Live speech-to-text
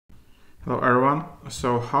Hello everyone.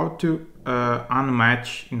 So how to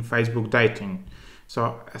unmatch in Facebook dating.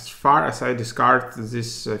 So as far as I discard,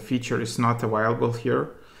 this feature is not available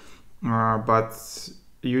here, but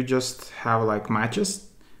you just have like matches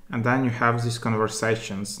and then you have these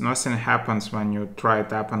conversations. Nothing happens when you try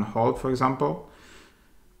tap and hold, for example.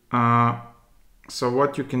 So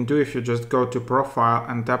what you can do, if you just go to profile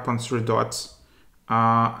and tap on three dots,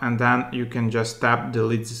 and then you can just tap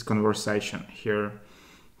delete this conversation here.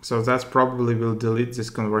 So that's probably will delete this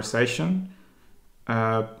conversation.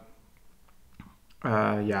 Or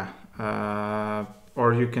you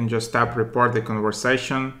can just tap report the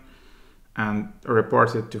conversation and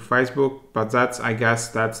report it to Facebook. But I guess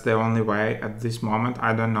that's the only way at this moment.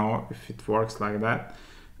 I don't know if it works like that.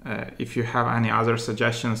 If you have any other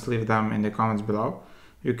suggestions, leave them in the comments below.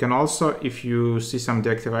 You can also, if you see some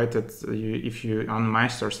deactivated, if you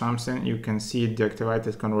unmatched or something, you can see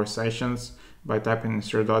deactivated conversations by tapping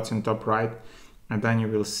three dots in top right, and then you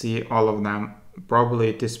will see all of them. Probably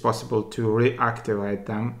it is possible to reactivate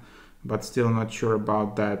them, but still not sure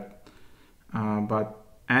about that. But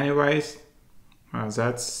anyways,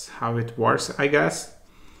 that's how it works, I guess.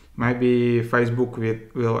 Maybe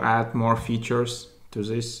Facebook will add more features to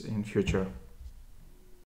this in future.